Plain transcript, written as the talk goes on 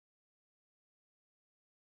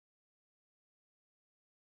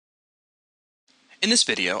In this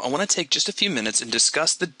video, I want to take just a few minutes and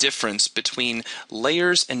discuss the difference between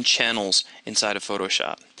layers and channels inside of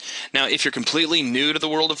Photoshop. Now, if you're completely new to the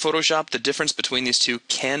world of Photoshop, the difference between these two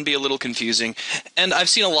can be a little confusing, and I've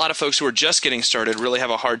seen a lot of folks who are just getting started really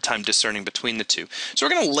have a hard time discerning between the two. So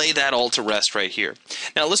we're going to lay that all to rest right here.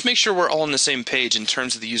 Now, let's make sure we're all on the same page in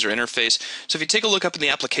terms of the user interface. So if you take a look up in the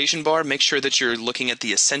application bar, make sure that you're looking at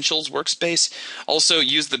the Essentials workspace. Also,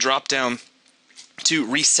 use the drop-down to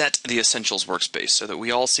reset the Essentials workspace so that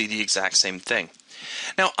we all see the exact same thing.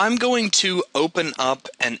 Now, I'm going to open up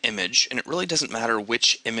an image, and it really doesn't matter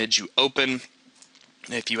which image you open.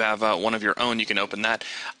 If you have one of your own, you can open that.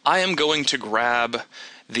 I am going to grab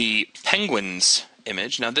the Penguins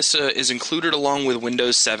image. Now, this is included along with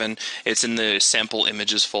Windows 7. It's in the sample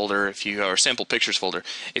images folder, or sample pictures folder,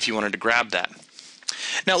 if you wanted to grab that.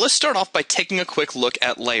 Now let's start off by taking a quick look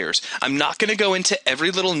at layers. I'm not going to go into every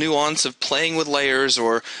little nuance of playing with layers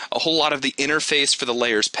or a whole lot of the interface for the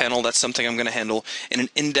layers panel. That's something I'm going to handle in an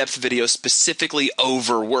in-depth video specifically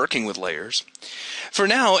over working with layers. For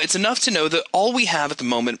now, it's enough to know that all we have at the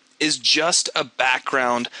moment is just a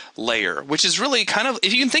background layer, which is really kind of,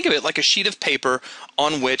 if you can think of it, like a sheet of paper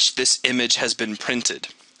on which this image has been printed.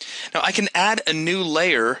 Now I can add a new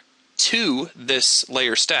layer to this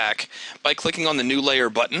layer stack by clicking on the new layer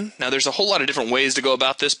button. Now there's a whole lot of different ways to go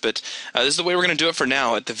about this, but this is the way we're going to do it for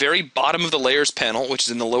now. At the very bottom of the layers panel, which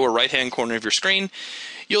is in the lower right hand corner of your screen,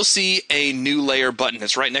 you'll see a new layer button.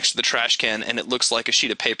 It's right next to the trash can, and it looks like a sheet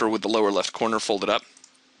of paper with the lower left corner folded up.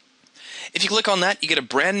 If you click on that, you get a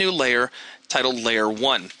brand new layer titled Layer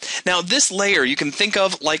 1. Now this layer you can think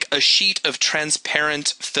of like a sheet of transparent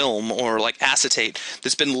film or like acetate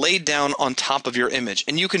that's been laid down on top of your image,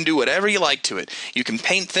 and you can do whatever you like to it. You can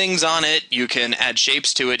paint things on it, you can add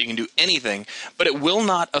shapes to it, you can do anything, but it will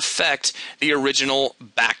not affect the original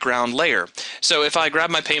background layer. So if I grab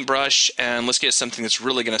my paintbrush and let's get something that's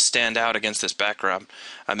really going to stand out against this background,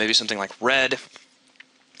 maybe something like red,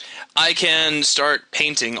 I can start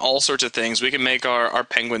painting all sorts of things. We can make our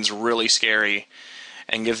penguins really scary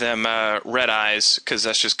and give them red eyes, because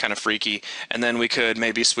that's just kind of freaky. And then we could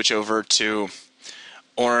maybe switch over to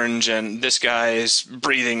orange, and this guy is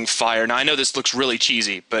breathing fire. Now I know this looks really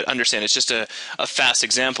cheesy, but understand it's just a fast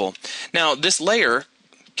example. Now this layer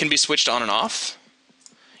can be switched on and off.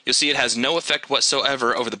 You'll see it has no effect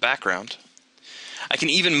whatsoever over the background. I can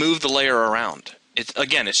even move the layer around.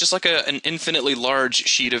 Again, it's just like an infinitely large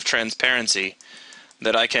sheet of transparency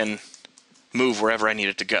that I can move wherever I need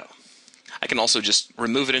it to go. I can also just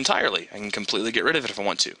remove it entirely. I can completely get rid of it if I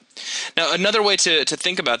want to. Now, another way to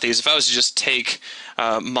think about these, if I was to just take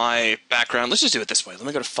my background, let's just do it this way. Let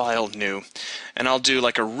me go to File, New, and I'll do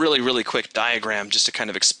like a really quick diagram just to kind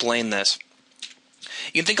of explain this.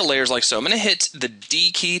 You can think of layers like so. I'm going to hit the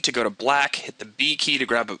D key to go to black, hit the B key to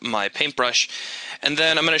grab my paintbrush, and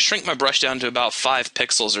then I'm going to shrink my brush down to about 5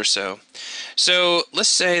 pixels or so. So let's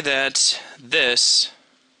say that this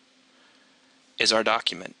is our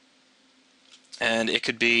document. And it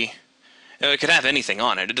could be, it could have anything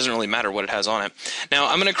on it. It doesn't really matter what it has on it. Now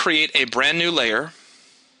I'm going to create a brand new layer.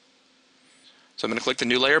 So I'm going to click the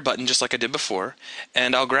new layer button just like I did before,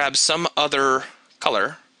 and I'll grab some other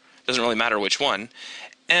color. Doesn't really matter which one.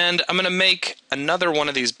 And I'm going to make another one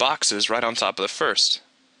of these boxes right on top of the first.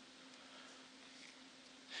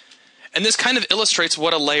 And this kind of illustrates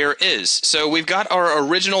what a layer is. So we've got our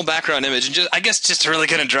original background image, and I guess just really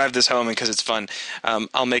going to drive this home because it's fun,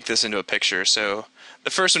 I'll make this into a picture. So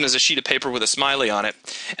the first one is a sheet of paper with a smiley on it,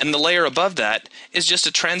 and the layer above that is just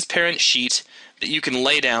a transparent sheet that you can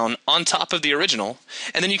lay down on top of the original,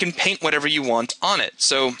 and then you can paint whatever you want on it.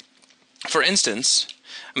 So for instance,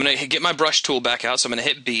 I'm going to get my brush tool back out, so I'm going to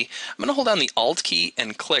hit B. I'm going to hold down the Alt key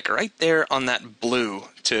and click right there on that blue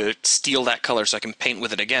to steal that color so I can paint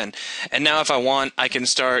with it again. And now if I want, I can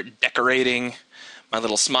start decorating my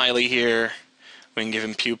little smiley here. We can give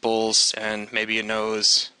him pupils and maybe a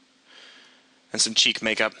nose and some cheek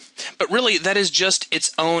makeup. But really, that is just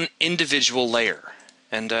its own individual layer.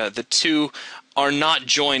 And the two are not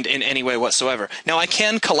joined in any way whatsoever. Now I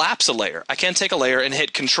can collapse a layer. I can take a layer and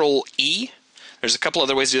hit Control E. There's a couple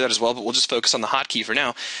other ways to do that as well, but we'll just focus on the hotkey for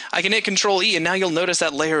now. I can hit Control E, and now you'll notice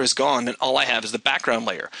that layer is gone, and all I have is the background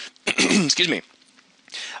layer. Excuse me.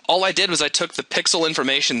 All I did was I took the pixel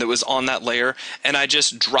information that was on that layer and I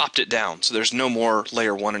just dropped it down, so there's no more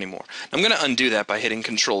layer 1 anymore. I'm going to undo that by hitting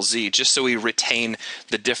Control Z just so we retain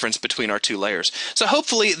the difference between our two layers. So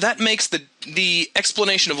hopefully that makes the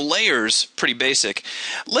explanation of layers pretty basic.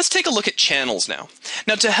 Let's take a look at channels now.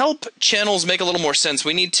 Now to help channels make a little more sense,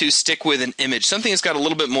 we need to stick with an image, something that's got a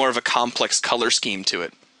little bit more of a complex color scheme to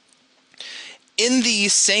it. In the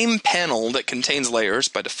same panel that contains layers,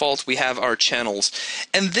 by default, we have our channels.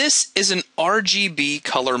 And this is an RGB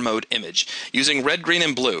color mode image using red, green,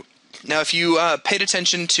 and blue. Now, if you paid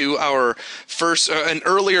attention to our an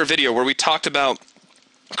earlier video where we talked about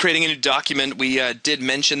creating a new document, we did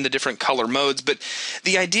mention the different color modes, but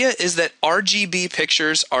the idea is that RGB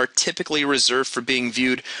pictures are typically reserved for being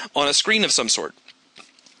viewed on a screen of some sort.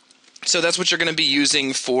 So that's what you're going to be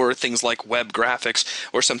using for things like web graphics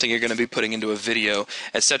or something you're going to be putting into a video,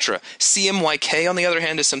 etc. CMYK, on the other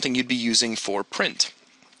hand, is something you'd be using for print.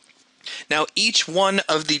 Now, each one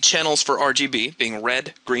of the channels for RGB, being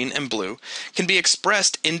red, green, and blue, can be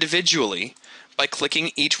expressed individually by clicking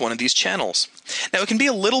each one of these channels. Now, it can be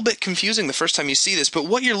a little bit confusing the first time you see this, but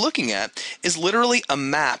what you're looking at is literally a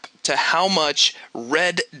map to how much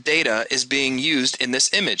red data is being used in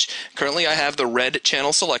this image. Currently, I have the red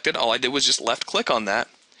channel selected. All I did was just left click on that.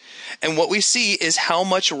 And what we see is how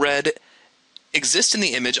much red exists in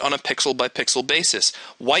the image on a pixel by pixel basis.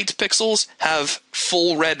 White pixels have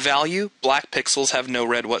full red value, black pixels have no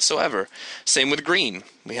red whatsoever. Same with green.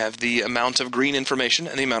 We have the amount of green information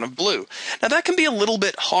and the amount of blue. Now that can be a little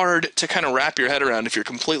bit hard to kind of wrap your head around if you're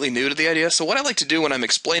completely new to the idea. So what I like to do when I'm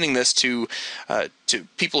explaining this to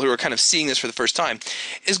people who are kind of seeing this for the first time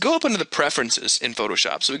is go up into the preferences in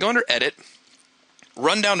Photoshop. So we go under Edit,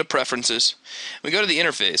 run down to Preferences, we go to the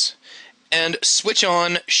interface, and switch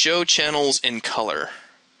on Show Channels in Color,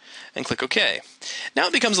 and click OK. Now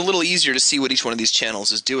it becomes a little easier to see what each one of these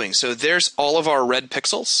channels is doing. So there's all of our red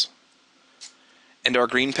pixels, and our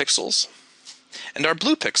green pixels, and our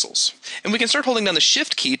blue pixels. And we can start holding down the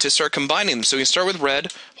Shift key to start combining them. So we can start with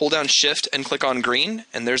red, hold down Shift, and click on green,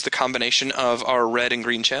 and there's the combination of our red and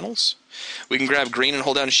green channels. We can grab green and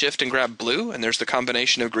hold down Shift and grab blue, and there's the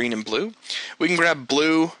combination of green and blue. We can grab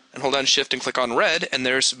blue and hold down Shift and click on red, and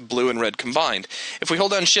there's blue and red combined. If we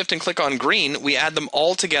hold down Shift and click on green, we add them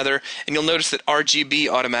all together, and you'll notice that RGB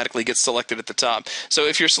automatically gets selected at the top. So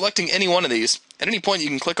if you're selecting any one of these, at any point you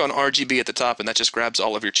can click on RGB at the top, and that just grabs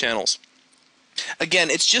all of your channels. Again,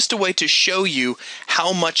 it's just a way to show you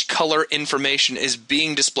how much color information is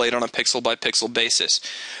being displayed on a pixel by pixel basis.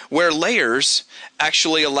 Where layers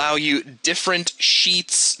actually allow you different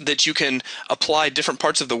sheets that you can apply different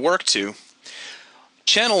parts of the work to,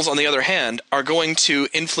 channels, on the other hand, are going to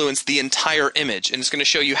influence the entire image, and it's going to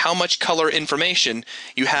show you how much color information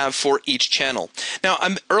you have for each channel. Now,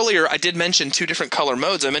 earlier I did mention two different color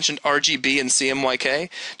modes. I mentioned RGB and CMYK.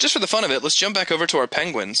 Just for the fun of it, let's jump back over to our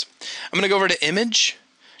penguins. I'm going to go over to Image,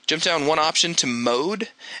 jump down one option to Mode,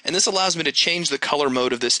 and this allows me to change the color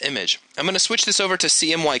mode of this image. I'm going to switch this over to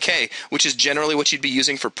CMYK, which is generally what you'd be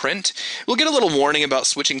using for print. We'll get a little warning about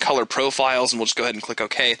switching color profiles, and we'll just go ahead and click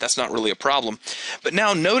OK. That's not really a problem. But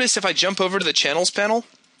now notice if I jump over to the Channels panel,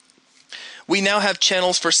 we now have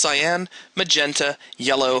channels for cyan, magenta,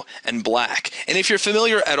 yellow, and black. And if you're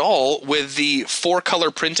familiar at all with the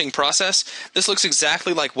 4-color printing process, this looks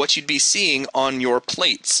exactly like what you'd be seeing on your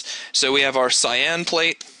plates. So we have our cyan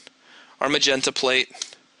plate, our magenta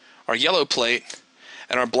plate, our yellow plate,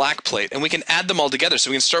 and our black plate. And we can add them all together. So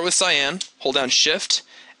we can start with cyan, hold down Shift,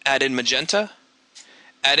 add in magenta,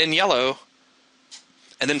 add in yellow,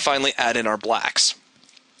 and then finally add in our blacks.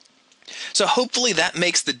 So hopefully that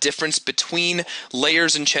makes the difference between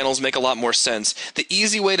layers and channels make a lot more sense. The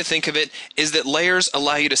easy way to think of it is that layers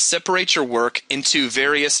allow you to separate your work into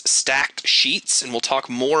various stacked sheets, and we'll talk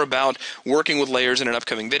more about working with layers in an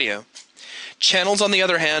upcoming video. Channels, on the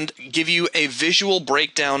other hand, give you a visual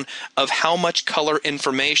breakdown of how much color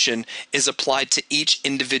information is applied to each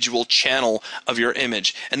individual channel of your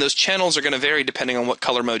image. And those channels are going to vary depending on what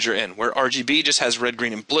color mode you're in. Where RGB just has red,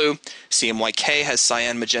 green, and blue, CMYK has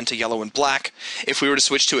cyan, magenta, yellow, and black. If we were to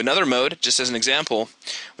switch to another mode, just as an example,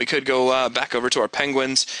 we could go back over to our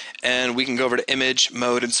penguins, and we can go over to Image,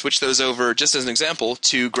 Mode, and switch those over, just as an example,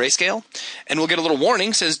 to grayscale. And we'll get a little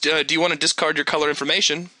warning, says, do you want to discard your color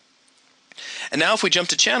information? And now if we jump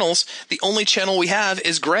to channels, the only channel we have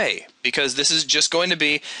is gray, because this is just going to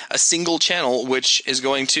be a single channel, which is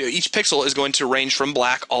going to, each pixel is going to range from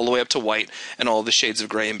black all the way up to white and all the shades of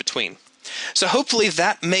gray in between. So hopefully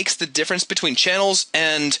that makes the difference between channels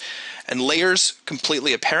and layers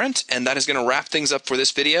completely apparent, and that is going to wrap things up for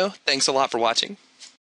this video. Thanks a lot for watching.